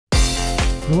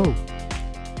Hello.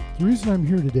 The reason I'm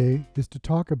here today is to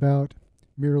talk about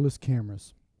mirrorless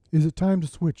cameras. Is it time to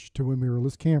switch to a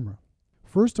mirrorless camera?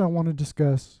 First, I want to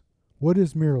discuss what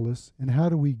is mirrorless and how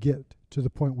do we get to the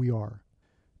point we are.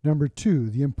 Number two,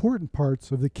 the important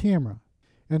parts of the camera.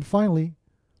 And finally,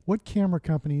 what camera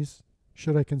companies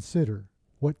should I consider?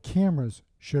 What cameras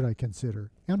should I consider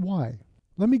and why?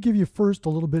 Let me give you first a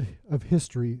little bit of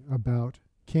history about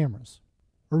cameras.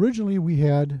 Originally, we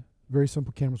had very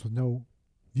simple cameras with no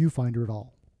viewfinder at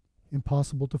all.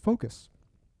 Impossible to focus.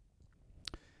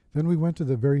 Then we went to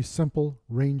the very simple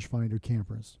rangefinder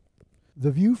cameras.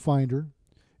 The viewfinder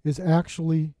is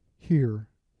actually here,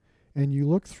 and you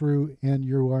look through and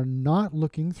you are not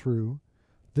looking through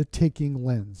the taking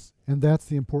lens. And that's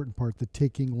the important part, the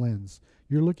taking lens.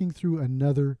 You're looking through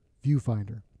another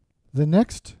viewfinder. The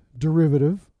next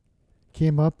derivative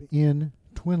came up in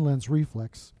twin lens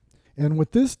reflex. And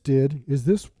what this did is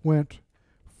this went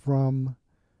from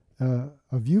a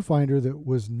viewfinder that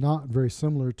was not very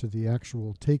similar to the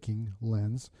actual taking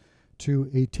lens to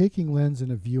a taking lens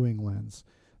and a viewing lens.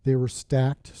 They were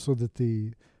stacked so that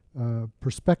the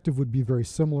perspective would be very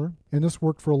similar, and this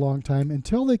worked for a long time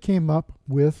until they came up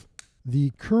with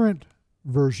the current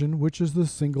version, which is the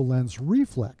single lens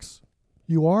reflex.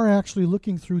 You are actually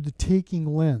looking through the taking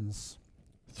lens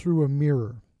through a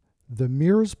mirror. The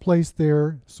mirror is placed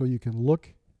there so you can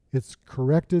look. It's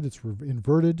corrected, it's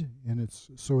inverted, and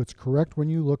so it's correct when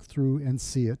you look through and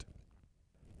see it.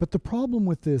 But the problem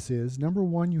with this is, number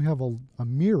one, you have a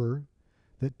mirror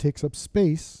that takes up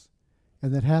space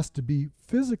and that has to be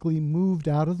physically moved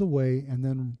out of the way and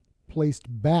then placed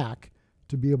back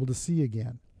to be able to see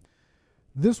again.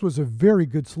 This was a very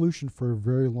good solution for a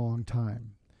very long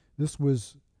time. This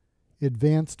was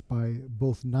advanced by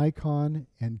both Nikon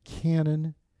and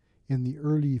Canon in the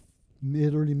early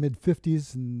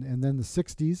mid-50s and then the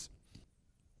 60s.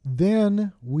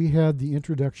 Then we had the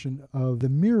introduction of the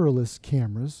mirrorless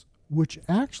cameras, which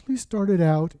actually started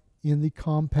out in the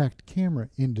compact camera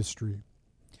industry.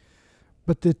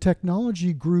 But the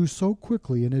technology grew so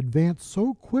quickly and advanced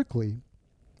so quickly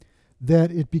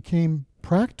that it became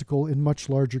practical in much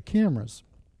larger cameras.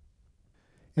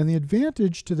 And the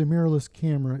advantage to the mirrorless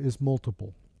camera is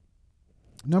multiple.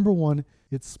 Number one,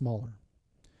 it's smaller.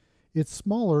 It's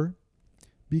smaller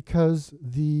because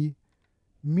the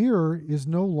mirror is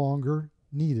no longer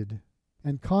needed,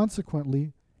 and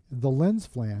consequently the lens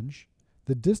flange,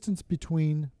 the distance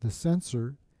between the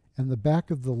sensor and the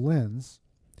back of the lens,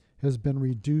 has been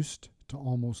reduced to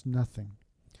almost nothing.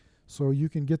 So you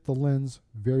can get the lens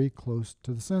very close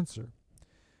to the sensor.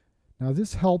 Now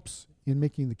this helps in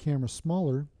making the camera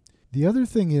smaller. The other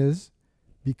thing is,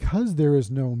 because there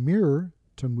is no mirror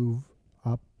to move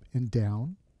up and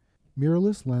down,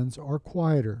 mirrorless lenses are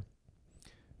quieter.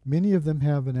 Many of them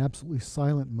have an absolutely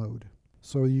silent mode,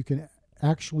 so you can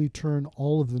actually turn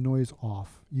all of the noise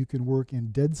off. You can work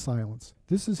in dead silence.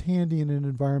 This is handy in an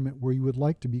environment where you would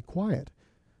like to be quiet.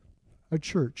 A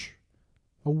church,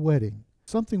 a wedding,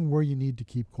 something where you need to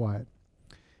keep quiet.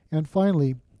 And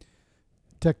finally,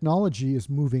 technology is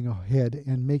moving ahead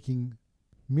and making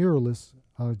mirrorless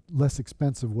a less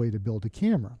expensive way to build a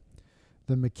camera.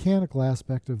 The mechanical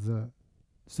aspect of the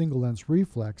single lens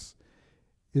reflex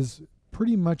is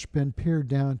pretty much been pared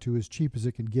down to as cheap as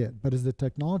it can get. But as the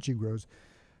technology grows,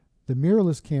 the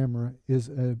mirrorless camera is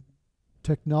a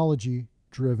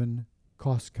technology-driven,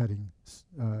 cost-cutting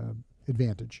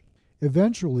advantage.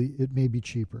 Eventually, it may be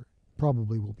cheaper.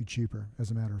 Probably will be cheaper, as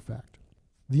a matter of fact.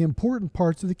 The important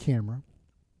parts of the camera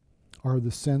are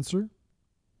the sensor,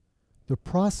 the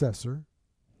processor,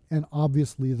 and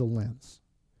obviously the lens.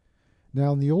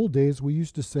 Now, in the old days, we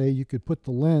used to say you could put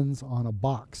the lens on a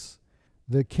box.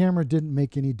 The camera didn't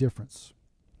make any difference.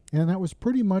 And that was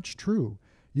pretty much true.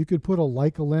 You could put a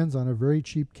Leica lens on a very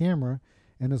cheap camera,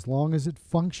 and as long as it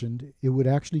functioned, it would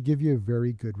actually give you a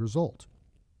very good result.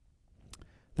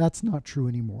 That's not true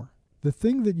anymore. The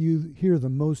thing that you hear the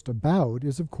most about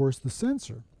is, of course, the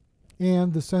sensor.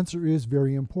 And the sensor is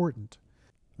very important.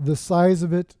 The size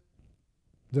of it,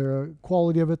 the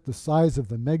quality of it, the size of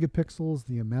the megapixels,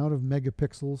 the amount of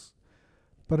megapixels.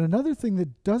 But another thing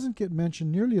that doesn't get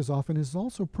mentioned nearly as often is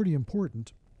also pretty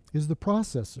important, is the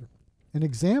processor. An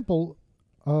example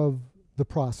of the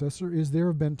processor is there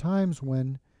have been times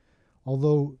when,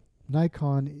 although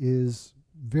Nikon is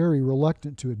very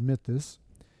reluctant to admit this,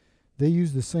 they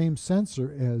use the same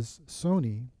sensor as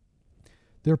Sony.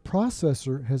 Their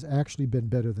processor has actually been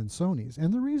better than Sony's.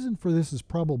 And the reason for this is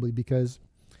probably because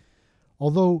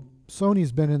although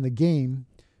Sony's been in the game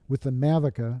with the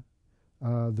Mavica,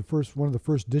 one of the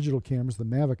first digital cameras, the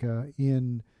Mavica,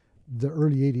 in the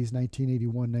early 80s,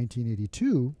 1981,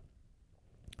 1982,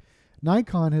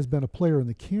 Nikon has been a player in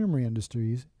the camera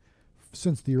industry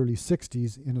since the early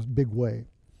 60s in a big way.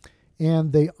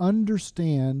 And they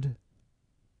understand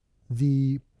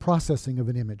the processing of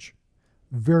an image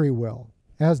very well,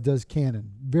 as does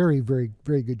Canon. Very, very,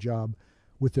 very good job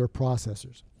with their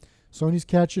processors. Sony's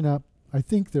catching up. I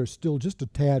think they're still just a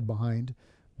tad behind,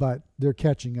 but they're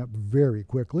catching up very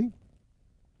quickly.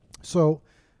 So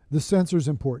the sensor is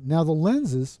important. Now the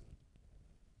lenses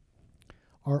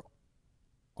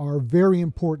are very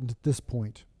important at this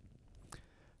point.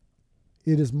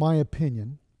 It is my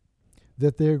opinion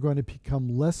that they're going to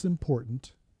become less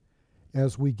important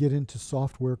as we get into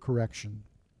software correction.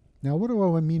 Now, what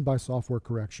do I mean by software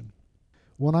correction?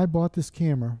 When I bought this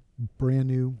camera, brand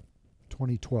new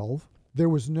 2012, there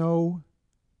was no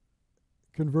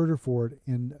converter for it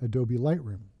in Adobe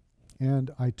Lightroom.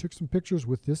 And I took some pictures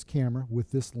with this camera,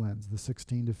 with this lens, the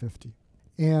 16-50.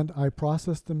 And I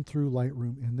processed them through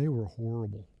Lightroom, and they were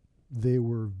horrible. They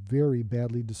were very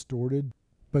badly distorted.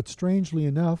 But strangely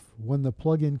enough, when the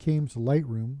plugin came to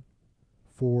Lightroom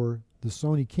for the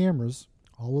Sony cameras,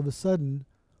 all of a sudden,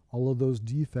 all of those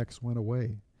defects went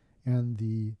away. And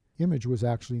the image was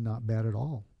actually not bad at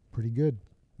all. Pretty good.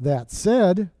 That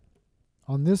said,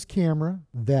 on this camera,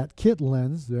 that kit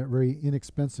lens, that very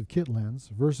inexpensive kit lens,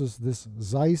 versus this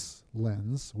Zeiss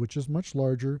lens, which is much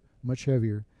larger, much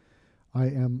heavier,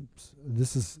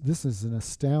 this is an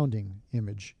astounding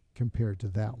image compared to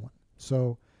that one.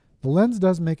 So the lens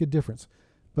does make a difference,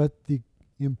 but the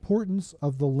importance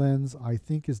of the lens, I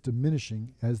think, is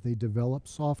diminishing as they develop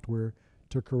software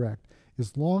to correct.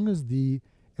 As long as the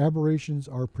aberrations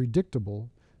are predictable,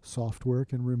 software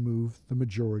can remove the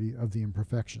majority of the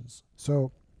imperfections.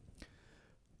 So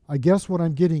I guess what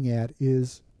I'm getting at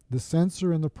is the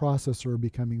sensor and the processor are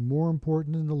becoming more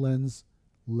important and the lens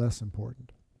less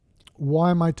important.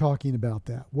 Why am I talking about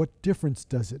that? What difference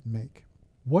does it make?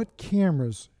 What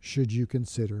cameras should you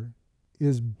consider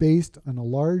is based on a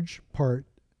large part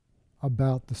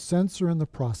about the sensor and the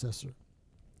processor.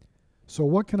 So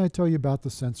what can I tell you about the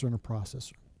sensor and the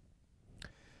processor?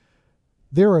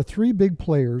 There are three big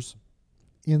players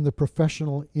in the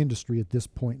professional industry at this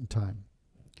point in time.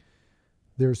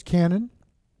 There's Canon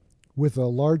with a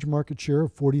large market share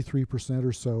of 43%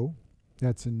 or so.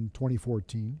 That's in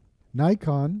 2014.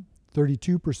 Nikon,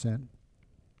 32%.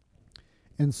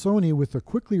 And Sony with a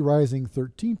quickly rising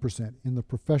 13% in the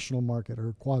professional market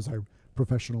or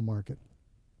quasi-professional market.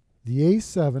 The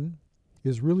A7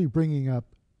 is really bringing up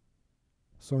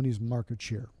Sony's market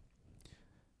share.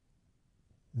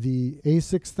 The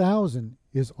A6000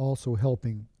 is also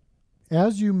helping.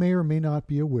 As you may or may not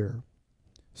be aware,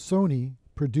 Sony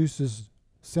produces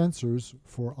sensors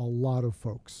for a lot of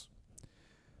folks.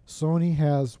 Sony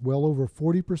has well over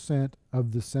 40%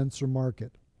 of the sensor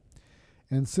market.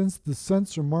 And since the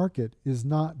sensor market is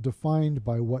not defined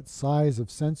by what size of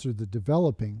sensor they're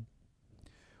developing,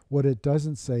 what it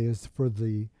doesn't say is for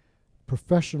the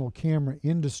professional camera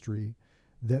industry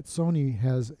that Sony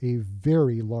has a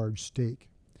very large stake.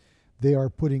 They are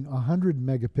putting 100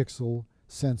 megapixel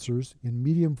sensors in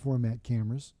medium format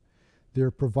cameras.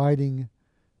 They're providing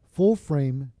full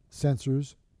frame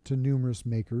sensors to numerous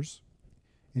makers,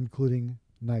 including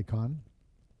Nikon.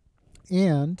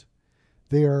 And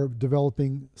they are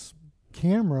developing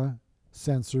camera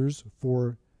sensors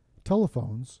for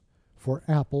telephones, for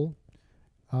Apple,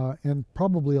 and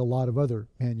probably a lot of other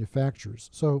manufacturers.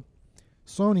 So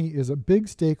Sony is a big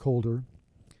stakeholder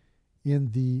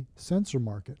in the sensor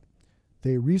market.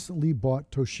 They recently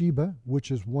bought Toshiba,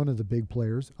 which is one of the big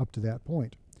players up to that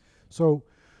point. So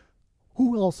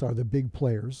who else are the big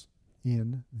players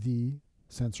in the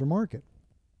sensor market?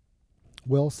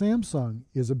 Well, Samsung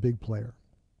is a big player.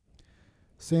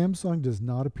 Samsung does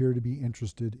not appear to be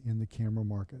interested in the camera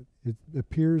market. It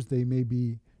appears they may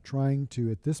be trying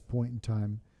to, at this point in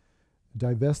time,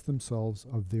 divest themselves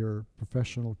of their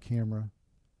professional camera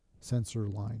sensor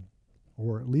line,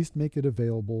 or at least make it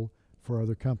available for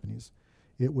other companies.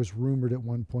 It was rumored at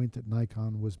one point that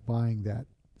Nikon was buying that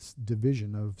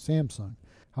division of Samsung.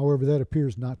 However, that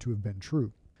appears not to have been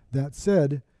true. That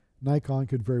said, Nikon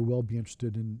could very well be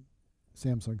interested in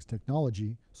Samsung's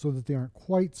technology so that they aren't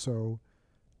quite so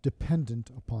dependent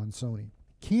upon Sony.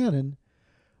 Canon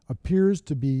appears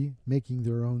to be making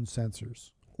their own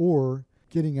sensors or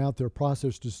getting out their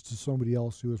processors to somebody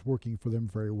else who is working for them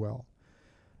very well.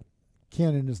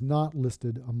 Canon is not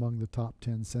listed among the top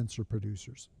 10 sensor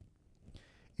producers.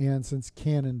 And since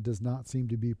Canon does not seem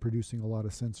to be producing a lot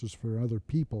of sensors for other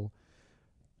people,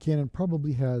 Canon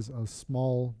probably has a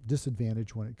small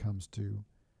disadvantage when it comes to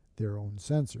their own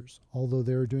sensors, although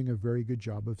they're doing a very good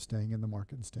job of staying in the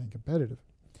market and staying competitive.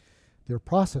 Their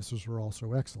processors are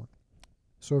also excellent.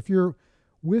 So if you're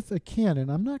with a Canon,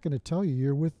 I'm not going to tell you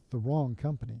you're with the wrong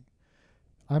company.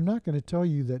 I'm not going to tell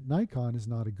you that Nikon is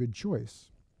not a good choice.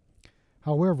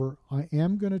 However, I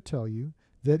am going to tell you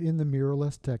that in the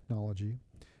mirrorless technology,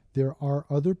 there are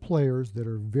other players that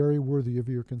are very worthy of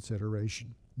your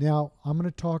consideration. Now, I'm going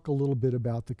to talk a little bit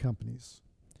about the companies.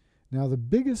 Now, the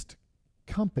biggest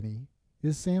company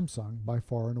is Samsung by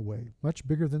far and away, much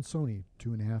bigger than Sony,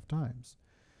 2.5 times.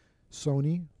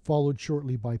 Sony, followed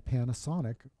shortly by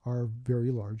Panasonic, are very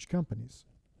large companies.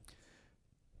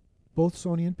 Both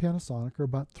Sony and Panasonic are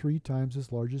about 3 times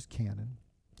as large as Canon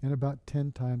and about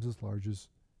 10 times as large as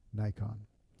Nikon,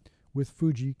 with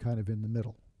Fuji kind of in the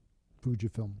middle,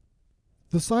 Fujifilm.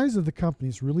 The size of the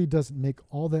companies really doesn't make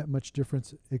all that much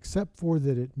difference, except for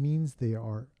that it means they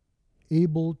are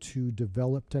able to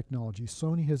develop technology.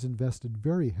 Sony has invested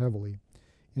very heavily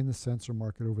in the sensor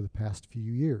market over the past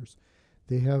few years.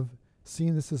 They have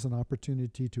seen this as an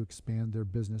opportunity to expand their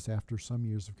business after some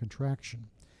years of contraction,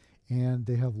 and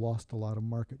they have lost a lot of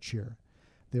market share.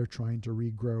 They're trying to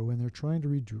regrow, and they're trying to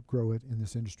regrow it in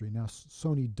this industry. Now,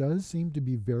 Sony does seem to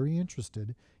be very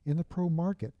interested in the pro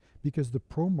market because the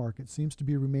pro market seems to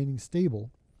be remaining stable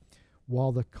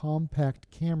while the compact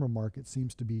camera market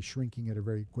seems to be shrinking at a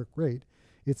very quick rate.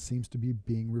 It seems to be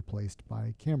being replaced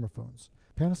by camera phones.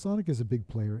 Panasonic is a big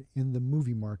player in the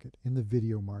movie market, in the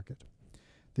video market.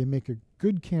 They make a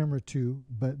good camera too,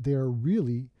 but they are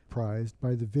really prized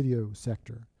by the video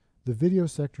sector. The video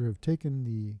sector have taken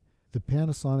the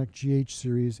Panasonic GH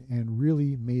series and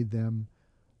really made them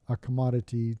a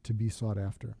commodity to be sought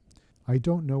after. I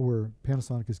don't know where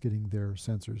Panasonic is getting their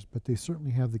sensors, but they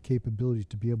certainly have the capability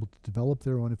to be able to develop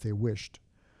their own if they wished,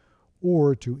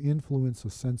 or to influence the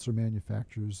sensor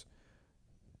manufacturers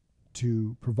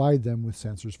to provide them with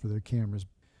sensors for their cameras.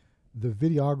 The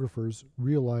videographers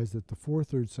realize that the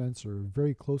 4/3 sensor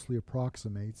very closely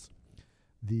approximates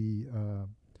the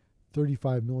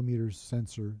 35 millimeters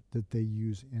sensor that they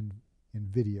use in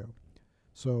video.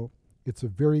 So it's a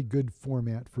very good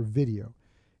format for video.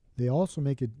 They also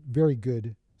make a very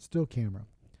good still camera,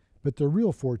 but their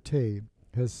real forte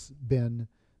has been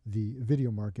the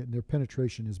video market, and their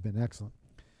penetration has been excellent.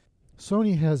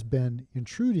 Sony has been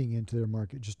intruding into their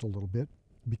market just a little bit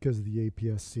because of the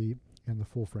APS-C and the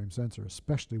full frame sensor,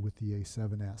 especially with the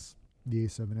A7S. The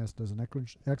A7S does an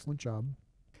excellent job,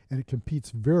 and it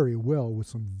competes very well with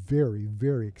some very,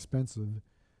 very expensive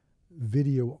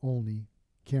video-only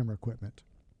camera equipment.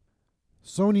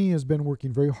 Sony has been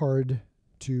working very hard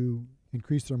to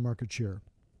increase their market share.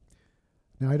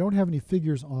 Now, I don't have any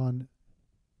figures on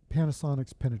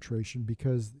Panasonic's penetration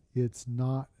because it's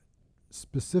not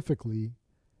specifically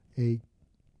a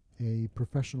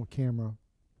professional camera.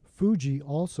 Fuji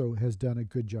also has done a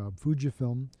good job.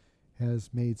 Fujifilm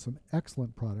has made some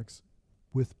excellent products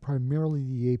with primarily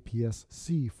the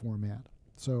APS-C format.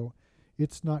 So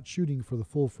it's not shooting for the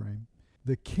full frame.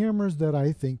 The cameras that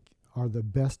I think are the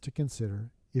best to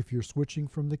consider if you're switching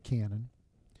from the Canon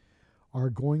are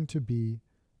going to be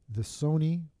the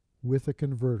Sony with a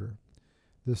converter.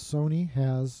 The Sony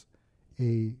has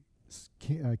a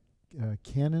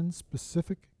Canon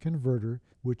specific converter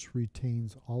which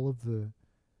retains all of the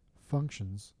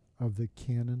functions of the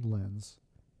Canon lens.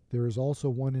 There is also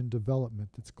one in development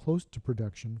that's close to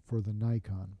production for the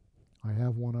Nikon. I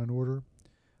have one on order.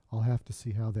 I'll have to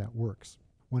see how that works.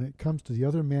 When it comes to the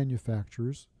other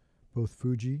manufacturers, both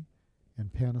Fuji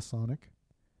and Panasonic,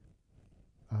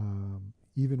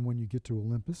 even when you get to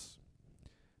Olympus,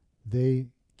 they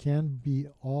can be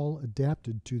all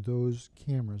adapted to those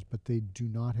cameras, but they do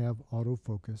not have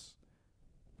autofocus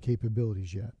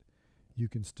capabilities yet. You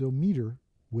can still meter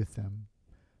with them,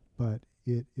 but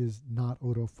it is not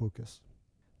autofocus.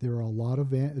 There are a lot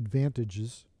of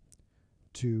advantages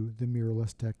to the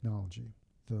mirrorless technology.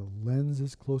 The lens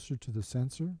is closer to the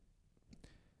sensor.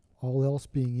 All else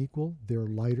being equal, they're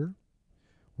lighter.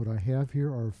 What I have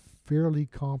here are fairly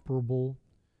comparable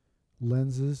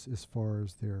lenses as far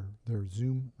as their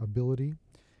zoom ability,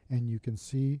 and you can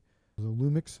see the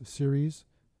Lumix series,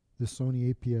 the Sony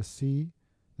APS-C,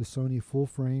 the Sony full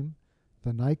frame,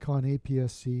 the Nikon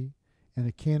APS-C, and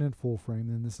a Canon full frame.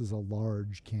 And this is a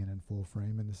large Canon full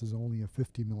frame, and this is only a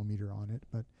 50 millimeter on it,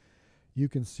 but you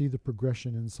can see the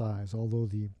progression in size. Although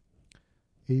the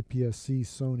APS-C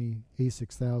Sony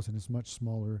A6000 is much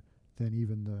smaller than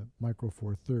even the Micro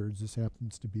Four Thirds, this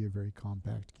happens to be a very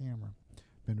compact camera.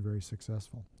 Been very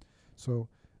successful. So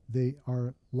they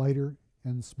are lighter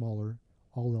and smaller,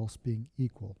 all else being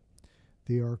equal.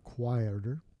 They are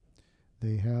quieter.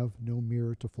 They have no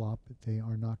mirror to flop. They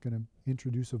are not going to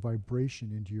introduce a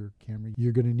vibration into your camera.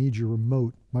 You're going to need your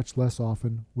remote much less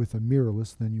often with a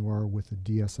mirrorless than you are with a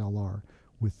DSLR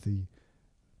with the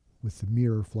with the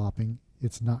mirror flopping,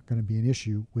 it's not going to be an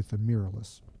issue with the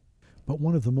mirrorless. But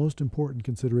one of the most important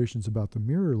considerations about the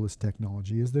mirrorless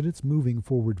technology is that it's moving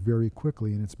forward very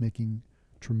quickly and it's making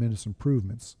tremendous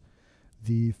improvements.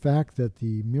 The fact that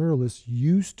the mirrorless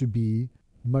used to be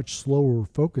much slower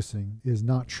focusing is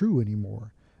not true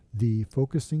anymore. The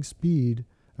focusing speed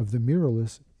of the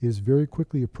mirrorless is very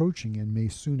quickly approaching and may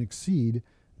soon exceed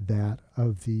that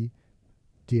of the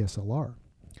DSLR.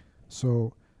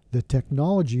 So the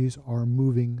technologies are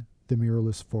moving the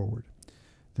mirrorless forward.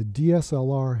 The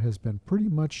DSLR has been pretty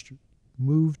much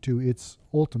moved to its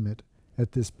ultimate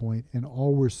at this point, and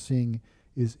all we're seeing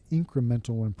is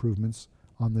incremental improvements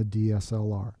on the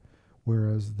DSLR,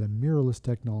 whereas the mirrorless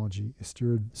technology is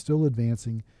still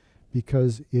advancing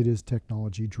because it is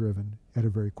technology driven at a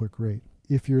very quick rate.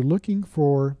 If you're looking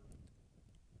for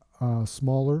a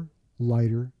smaller,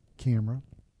 lighter camera,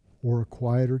 or a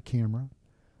quieter camera,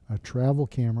 a travel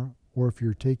camera, or if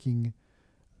you're taking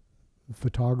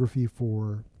photography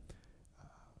for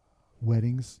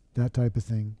weddings, that type of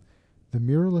thing, the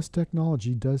mirrorless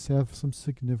technology does have some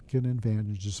significant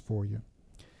advantages for you.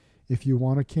 If you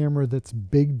want a camera that's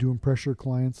big to impress your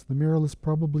clients, the mirrorless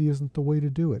probably isn't the way to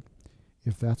do it.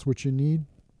 If that's what you need,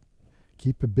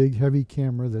 keep a big, heavy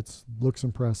camera that looks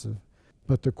impressive.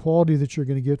 But the quality that you're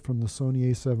going to get from the Sony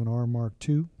a7R Mark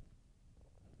II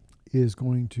is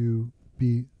going to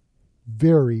be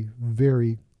very,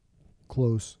 very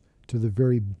close to the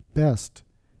very best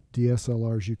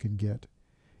DSLRs you can get,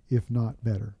 if not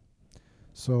better.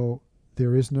 So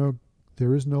there is no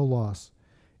loss.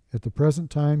 At the present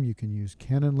time, you can use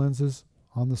Canon lenses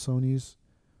on the Sonys,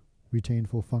 retain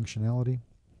full functionality.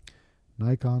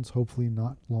 Nikon's hopefully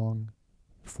not long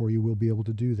before you will be able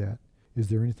to do that. Is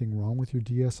there anything wrong with your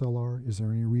DSLR? Is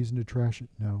there any reason to trash it?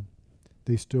 No.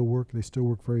 They still work. They still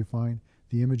work very fine.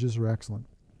 The images are excellent.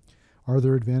 Are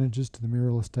there advantages to the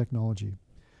mirrorless technology?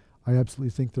 I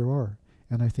absolutely think there are,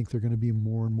 and I think they're going to be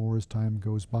more and more as time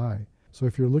goes by. So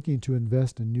if you're looking to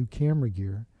invest in new camera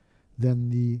gear, then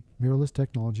the mirrorless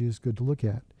technology is good to look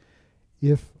at.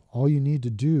 If all you need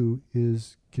to do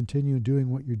is continue doing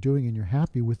what you're doing and you're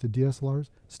happy with the DSLRs,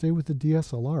 stay with the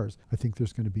DSLRs. I think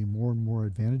there's going to be more and more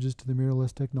advantages to the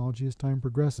mirrorless technology as time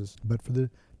progresses. But for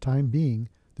the time being,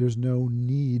 there's no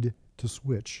need to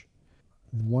switch.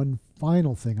 One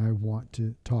final thing I want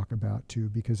to talk about too,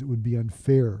 because it would be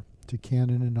unfair to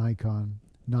Canon and Nikon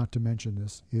not to mention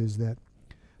this, is that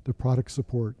the product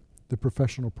support, the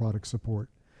professional product support,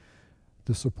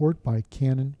 the support by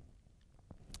Canon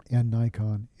and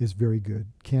Nikon is very good.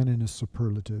 Canon is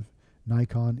superlative.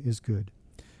 Nikon is good.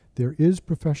 There is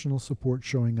professional support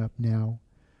showing up now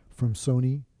from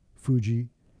Sony, Fuji,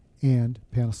 and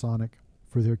Panasonic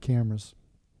for their cameras.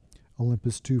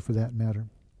 Olympus too, for that matter.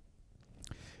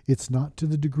 It's not to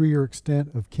the degree or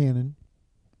extent of Canon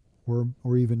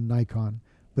or even Nikon,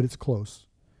 but it's close.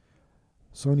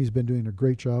 Sony's been doing a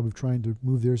great job of trying to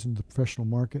move theirs into the professional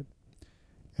market,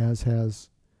 as has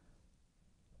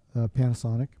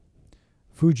Panasonic.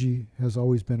 Fuji has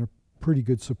always been a pretty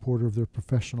good supporter of their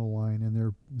professional line,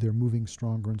 and they're moving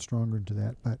stronger and stronger into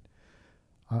that. But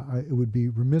it would be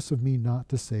remiss of me not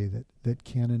to say that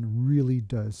Canon really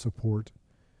does support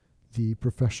the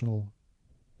professional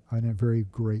in a very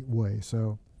great way.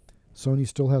 So Sony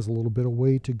still has a little bit of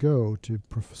way to go to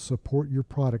support your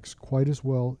products quite as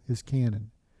well as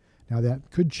Canon. Now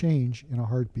that could change in a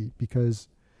heartbeat, because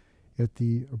at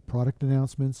the product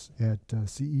announcements at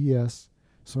CES,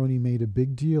 Sony made a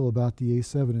big deal about the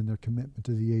A7 and their commitment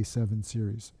to the A7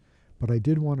 series. But I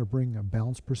did want to bring a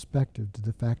balanced perspective to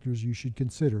the factors you should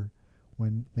consider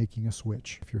when making a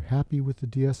switch. If you're happy with the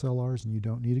DSLRs and you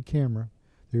don't need a camera,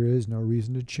 there is no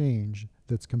reason to change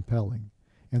that's compelling.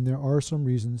 And there are some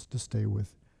reasons to stay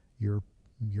with your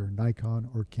Nikon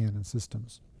or Canon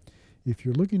systems. If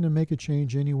you're looking to make a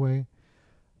change anyway,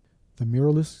 the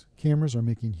mirrorless cameras are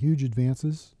making huge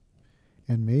advances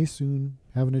and may soon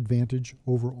have an advantage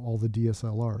over all the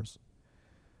DSLRs.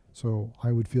 So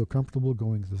I would feel comfortable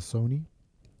going to the Sony,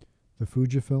 the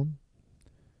Fujifilm,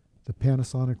 the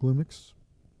Panasonic Lumix,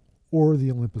 or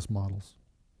the Olympus models.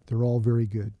 They're all very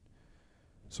good.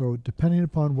 So depending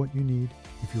upon what you need,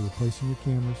 if you're replacing your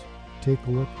cameras, take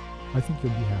a look. I think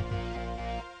you'll be happy.